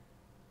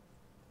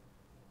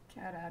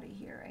get out of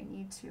here, I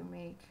need to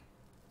make,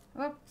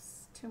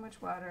 whoops, too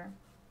much water.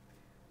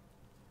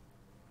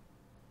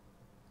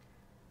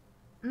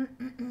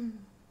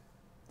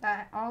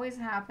 That always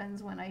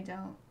happens when I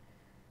don't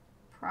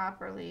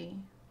properly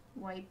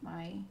wipe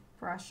my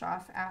brush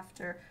off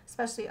after,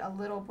 especially a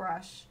little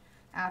brush,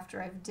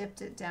 after I've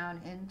dipped it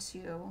down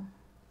into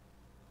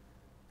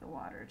the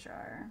water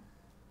jar.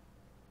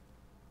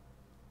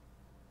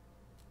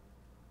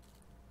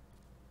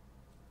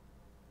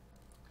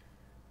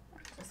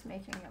 I'm just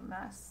making a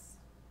mess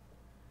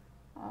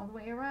all the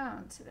way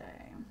around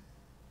today.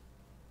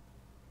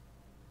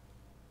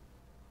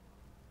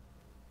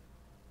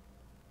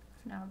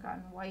 I've now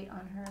gotten white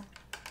on her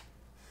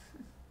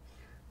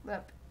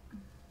lip.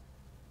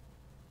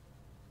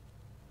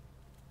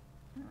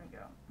 There we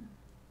go.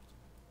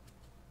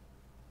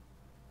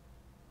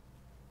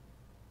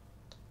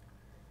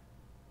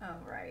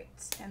 All right,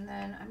 and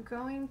then I'm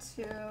going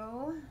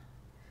to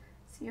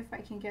see if I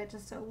can get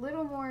just a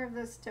little more of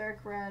this dark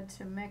red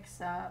to mix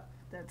up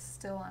that's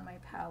still on my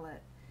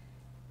palette.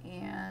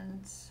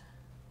 And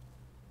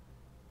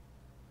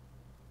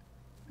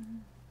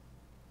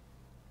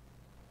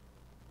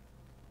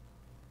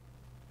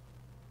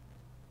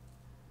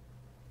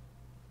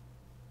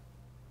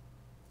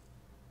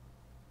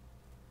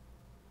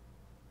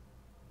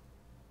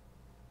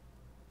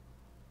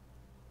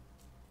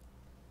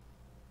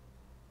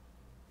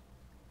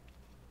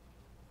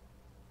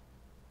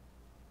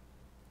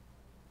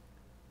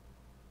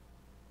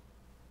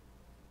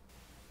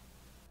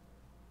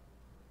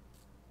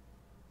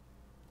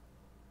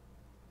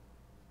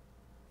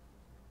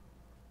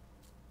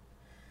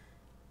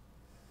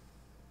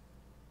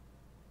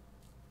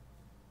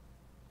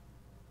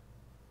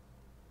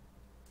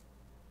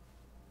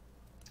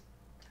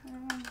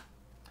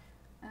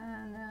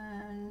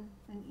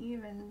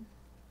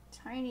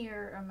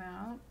tinier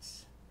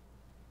amount.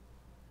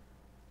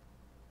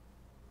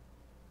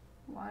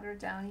 Water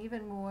down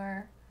even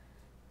more,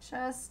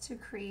 just to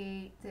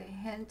create the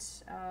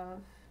hint of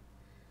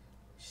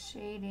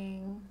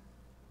shading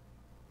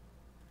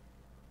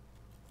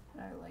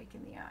that I like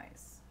in the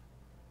eyes.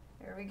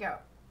 There we go.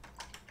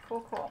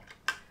 Cool, cool.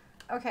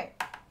 Okay,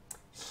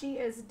 she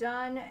is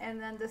done. And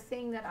then the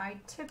thing that I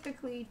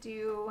typically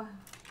do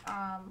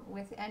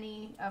with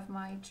any of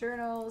my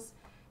journals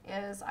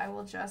is I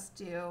will just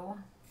do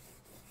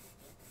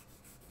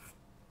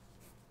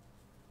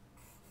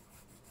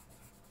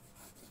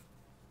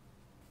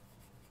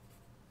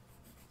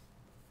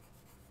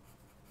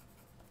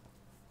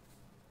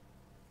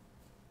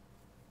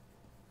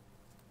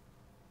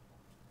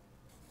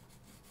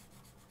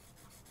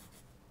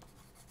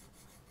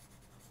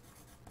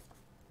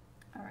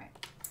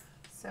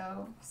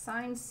so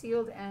signed,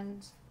 sealed,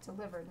 and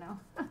delivered. No.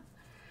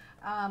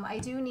 I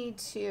do need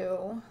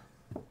to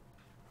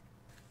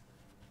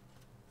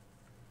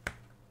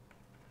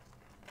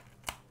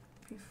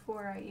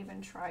before I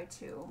even try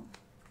to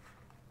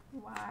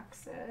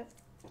wax it,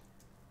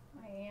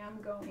 I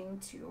am going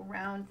to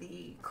round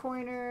the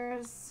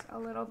corners a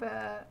little bit.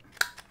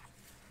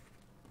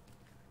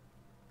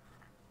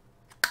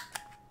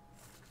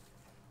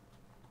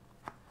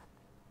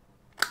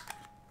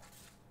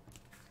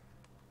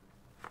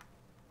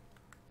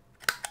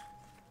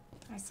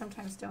 I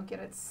sometimes don't get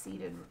it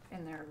seated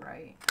in there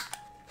right.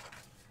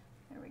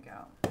 There we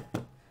go.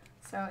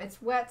 So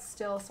it's wet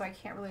still, so I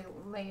can't really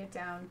lay it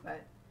down,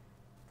 but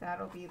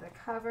that'll be the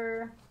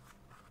cover.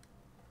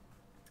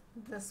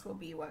 This will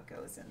be what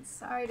goes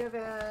inside of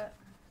it.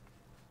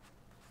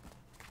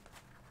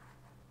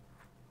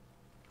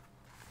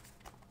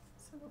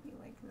 So it'll be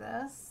like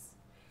this.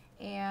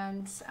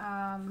 And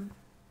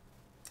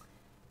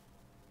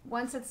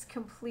once it's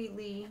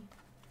completely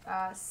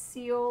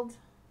sealed,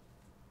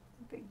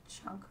 big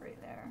chunk right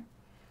there.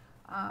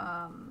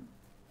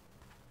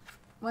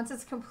 Once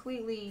it's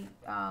completely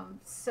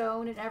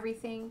sewn and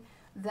everything,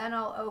 then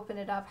I'll open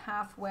it up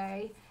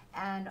halfway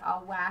and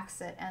I'll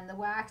wax it. And the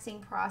waxing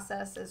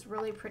process is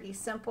really pretty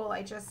simple.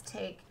 I just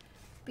take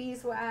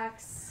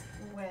beeswax,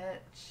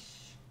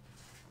 which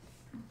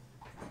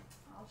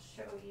I'll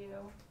show you.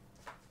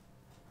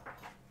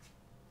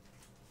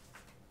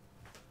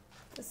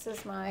 This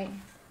is my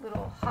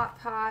little hot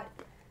pot.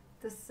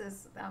 This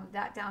is,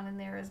 that down in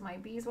there is my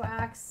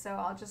beeswax. So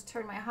I'll just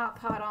turn my hot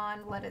pot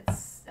on, let it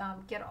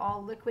get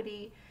all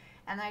liquidy.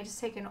 And then I just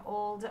take an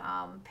old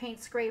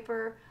paint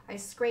scraper. I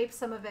scrape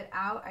some of it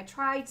out. I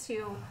try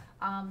to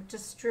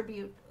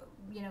distribute,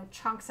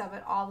 chunks of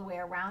it all the way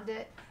around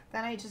it.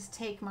 Then I just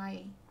take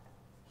my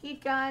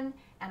heat gun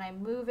and I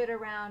move it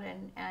around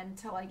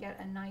until I get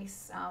a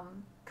nice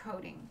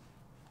coating.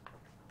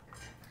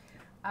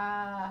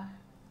 I'm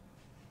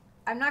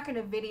not going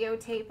to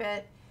videotape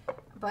it,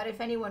 but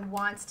if anyone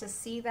wants to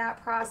see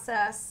that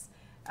process,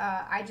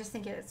 I just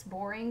think it's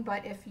boring.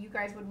 But if you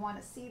guys would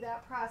want to see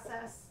that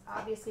process,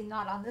 obviously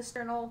not on this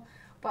journal,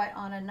 but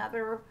on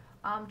another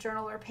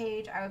journal or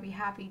page, I would be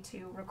happy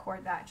to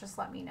record that. Just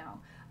let me know.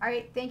 All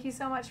right, thank you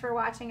so much for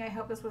watching. I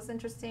hope this was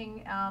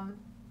interesting,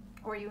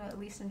 or you at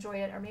least enjoy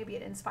it, or maybe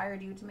it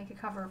inspired you to make a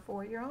cover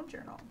for your own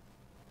journal.